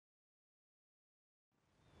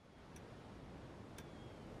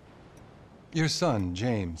Your son,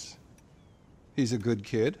 James. He's a good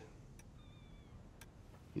kid.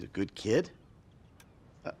 He's a good kid?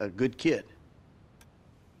 A good kid?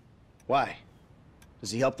 Why?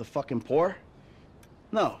 Does he help the fucking poor?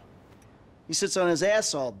 No. He sits on his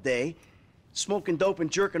ass all day, smoking dope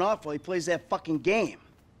and jerking off while he plays that fucking game.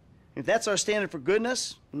 If that's our standard for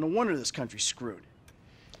goodness, no wonder this country's screwed.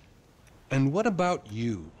 And what about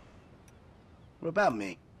you? What about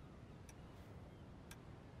me?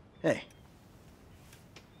 Hey.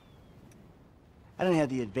 I don't have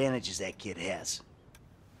the advantages that kid has.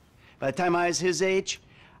 By the time I was his age,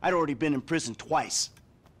 I'd already been in prison twice.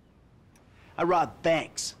 I robbed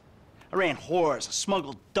banks. I ran whores. I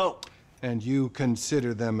smuggled dope. And you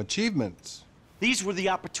consider them achievements? These were the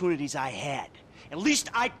opportunities I had. At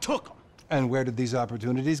least I took them. And where did these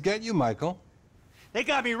opportunities get you, Michael? They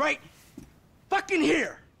got me right fucking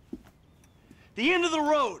here. The end of the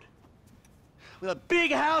road. With a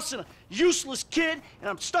big house and a useless kid, and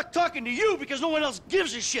I'm stuck talking to you because no one else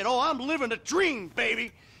gives a shit. Oh, I'm living a dream,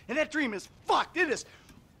 baby. And that dream is fucked. It is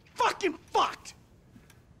fucking fucked.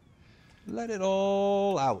 Let it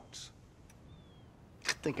all out.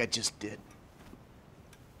 I think I just did.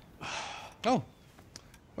 Oh,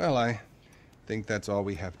 well, I think that's all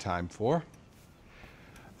we have time for.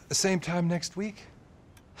 The same time next week?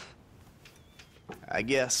 I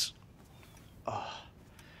guess. Oh.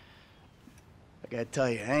 I gotta tell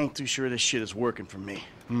you, I ain't too sure this shit is working for me.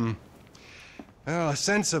 Well, a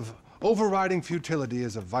sense of overriding futility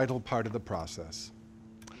is a vital part of the process.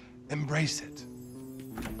 Embrace it.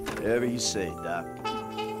 Whatever you say, Doc.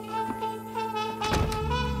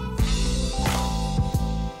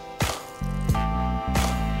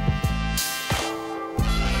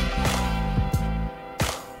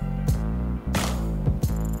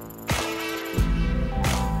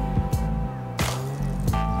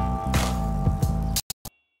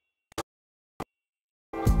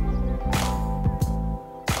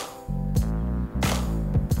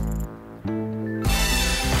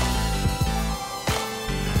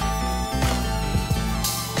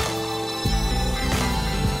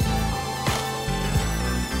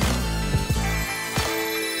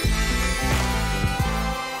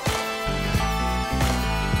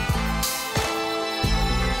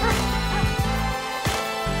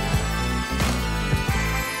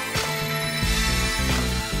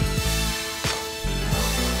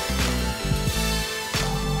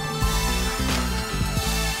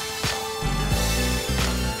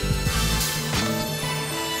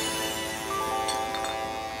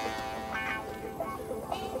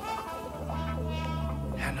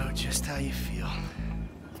 Just how you feel.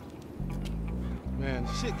 Man,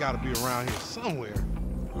 shit gotta be around here somewhere.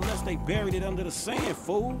 Unless they buried it under the sand,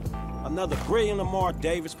 fool. Another brilliant Lamar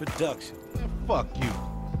Davis production. Man, fuck you.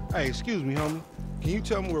 Hey, excuse me, homie. Can you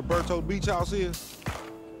tell me where Berto Beach House is?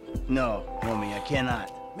 No, homie, I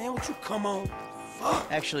cannot. Man, would you come on? Fuck.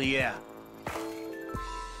 Actually, yeah.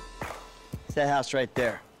 It's that house right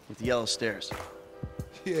there, with the yellow stairs.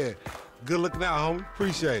 Yeah, good looking out, homie.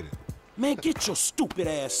 Appreciate it. Man, get your stupid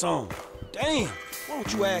ass on. Damn, why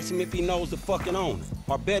don't you ask him if he knows the fucking owner?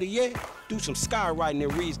 Or better yet, do some skywriting that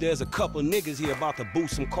reads there's a couple of niggas here about to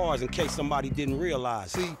boost some cars in case somebody didn't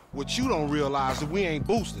realize. See, what you don't realize is we ain't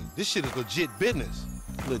boosting. This shit is legit business.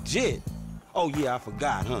 Legit? Oh yeah, I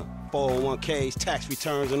forgot, huh? 401ks, tax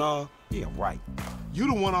returns and all? Yeah, right. You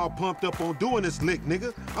the one all pumped up on doing this lick,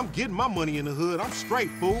 nigga. I'm getting my money in the hood. I'm straight,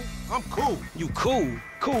 fool. I'm cool. You cool?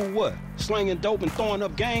 Cool what? Slinging dope and throwing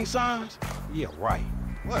up gang signs? Yeah, right.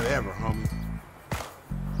 Whatever, homie.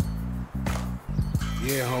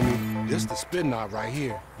 Yeah, homie. This the spin knot right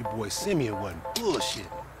here. Your boy Simeon wasn't bullshit.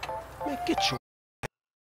 Man, get your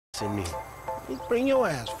ass in there. Hey, bring your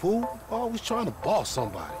ass, fool. Always trying to boss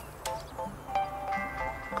somebody.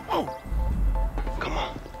 Come on. Come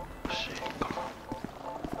on. Shit, come on.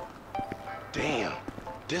 Damn.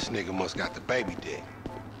 This nigga must got the baby dick.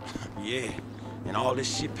 Yeah, and all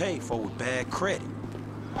this shit paid for with bad credit.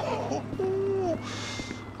 Ooh,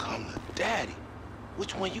 come to daddy.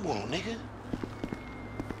 Which one you want, nigga?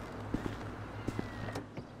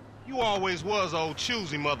 You always was old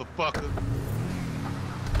choosy, motherfucker.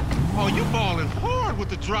 Oh, you ballin' hard with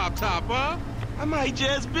the drop top, huh? I might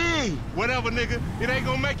just be. Whatever, nigga. It ain't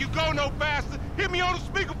gonna make you go no faster. Hit me on the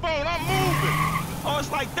speakerphone. I'm moving. Oh,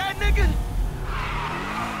 it's like that, nigga?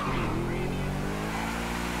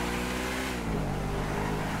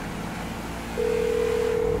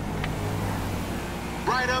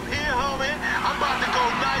 Right up here, homie. I'm about to go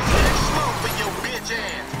nice and slow for your bitch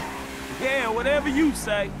ass. Yeah, whatever you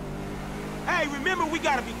say. Hey, remember we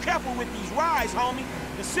gotta be careful with these rides, homie.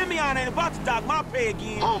 The Simeon ain't about to dock my pay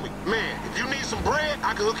again. Homie, man, if you need some bread,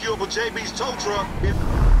 I can hook you up with JB's tow truck. It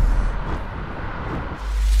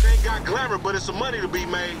ain't got glamour, but it's some money to be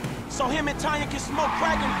made. So him and Tanya can smoke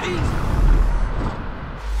crack in peace?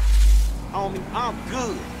 Homie, I'm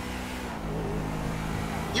good.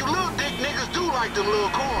 You little dick niggas do like them little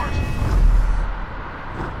cars.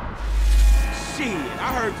 Shit,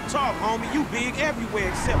 I heard you talk, homie. You big everywhere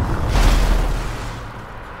except...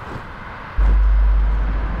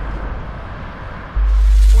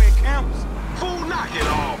 where it counts. Fool, knock it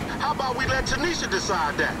off. How about we let Tanisha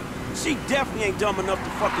decide that? She definitely ain't dumb enough to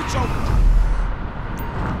fuck the Joker.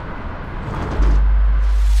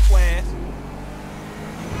 Quaz.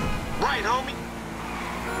 Right, homie.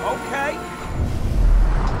 Okay.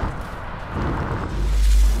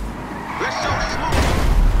 Let's show these movies.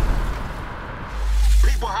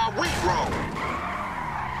 People how we roll.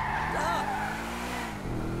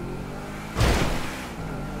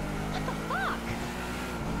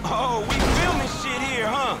 Oh, we filming shit here,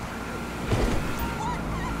 huh?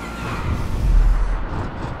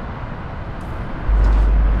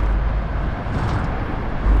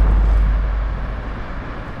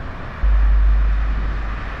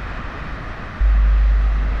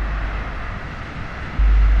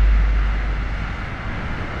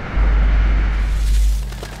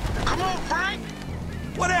 Come on, Frank.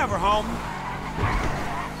 Whatever, homie.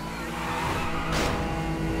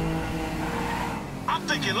 I'm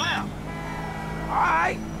thinking left. All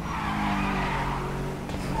right.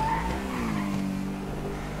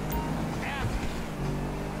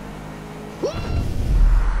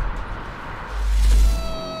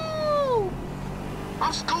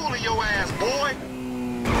 I'm schooling your ass, boy.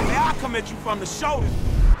 Hey, I'll come at you from the shoulder,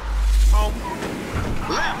 homie.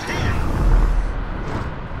 Left here.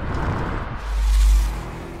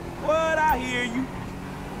 What? I hear you.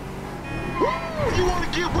 You want to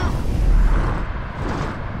get with?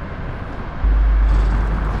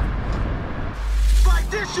 Like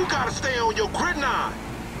this, you gotta stay on your gridiron.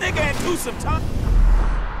 Nigga ain't do some time.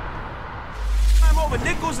 I'm over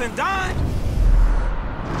nickels and dimes.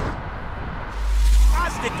 I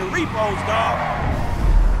stick to repos, dog.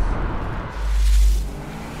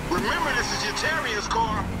 Remember, this is your Terrier's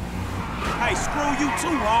car. Hey, screw you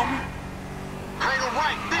too, homie. Hang her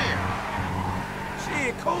right there.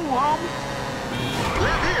 Shit, cool, homie.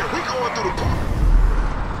 Left here, we going through the park.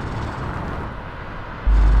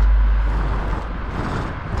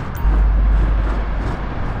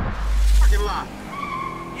 Parking lot.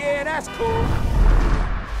 Yeah, that's cool.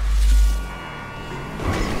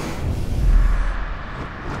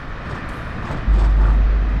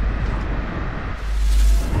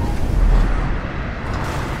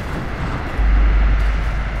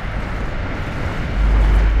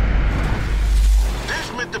 This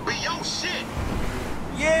meant to be your shit.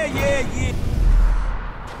 Yeah. Yeah.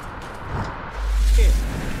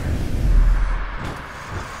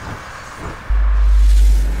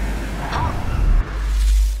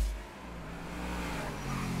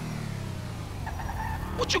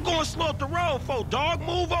 What you going slow up the road for, dog?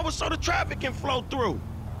 Move over so the traffic can flow through.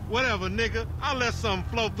 Whatever, nigga. I'll let something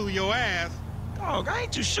flow through your ass. Dog, I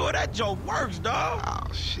ain't too sure that joke works, dog.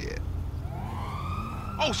 Oh, shit.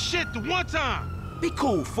 Oh, shit, the one time. Be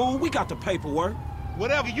cool, fool. We got the paperwork.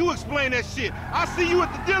 Whatever, you explain that shit. I'll see you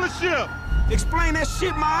at the dealership. Explain that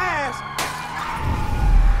shit my ass.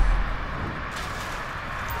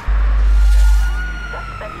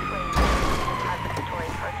 Suspect fleeing depository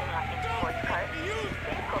parking lot in sports cart.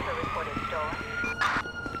 Vehicles are reported stolen.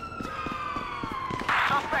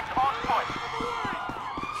 Suspect on point.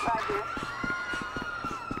 Roger.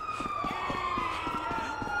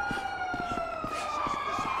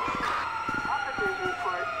 Officers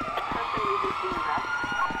report a person resisting arrest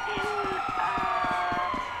in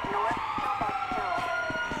North Kilbuck Hill.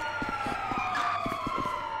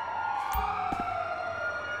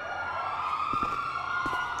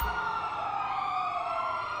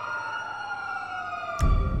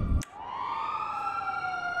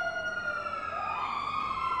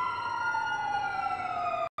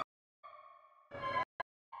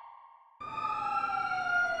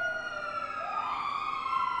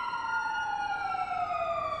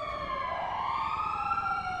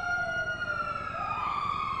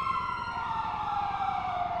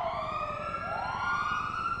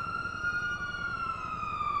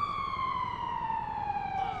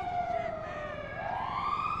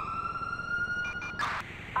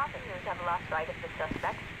 Officers have lost sight of the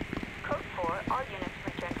suspect. Code 4, all units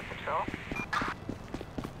return to patrol.